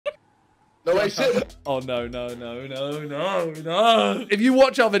No way, shit. Oh, no. If you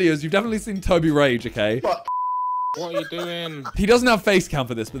watch our videos, you've definitely seen Tobi rage, okay? Fuck. What are you doing? He doesn't have face cam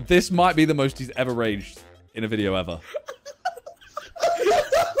for this, but this might be the most he's ever raged in a video ever.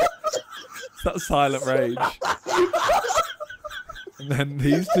 It's that silent rage. And then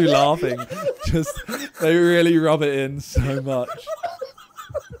these two laughing, just, they really rub it in so much.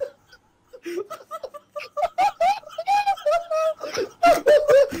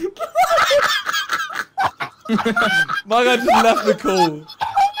 My guy just left the call.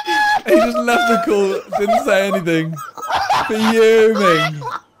 He just left the call, didn't say anything. Fuming.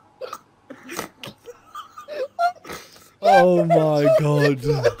 Oh my god.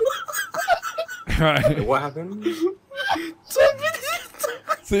 Right. What happened?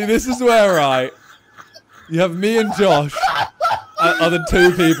 See, this is where, right, you have me and Josh are the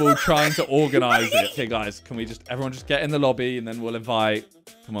two people trying to organize it. Okay, guys, can we just, everyone just get in the lobby and then we'll invite,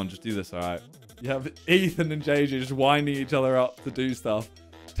 come on, just do this, all right? You have Ethan and JJ just winding each other up to do stuff.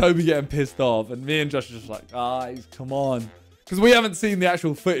 Tobi getting pissed off, and me and Josh are just like, guys, come on. Because we haven't seen the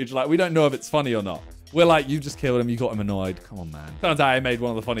actual footage. Like, we don't know if it's funny or not. We're like, you just killed him. You got him annoyed. Come on, man. Turns out I made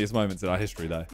one of the funniest moments in our history, though.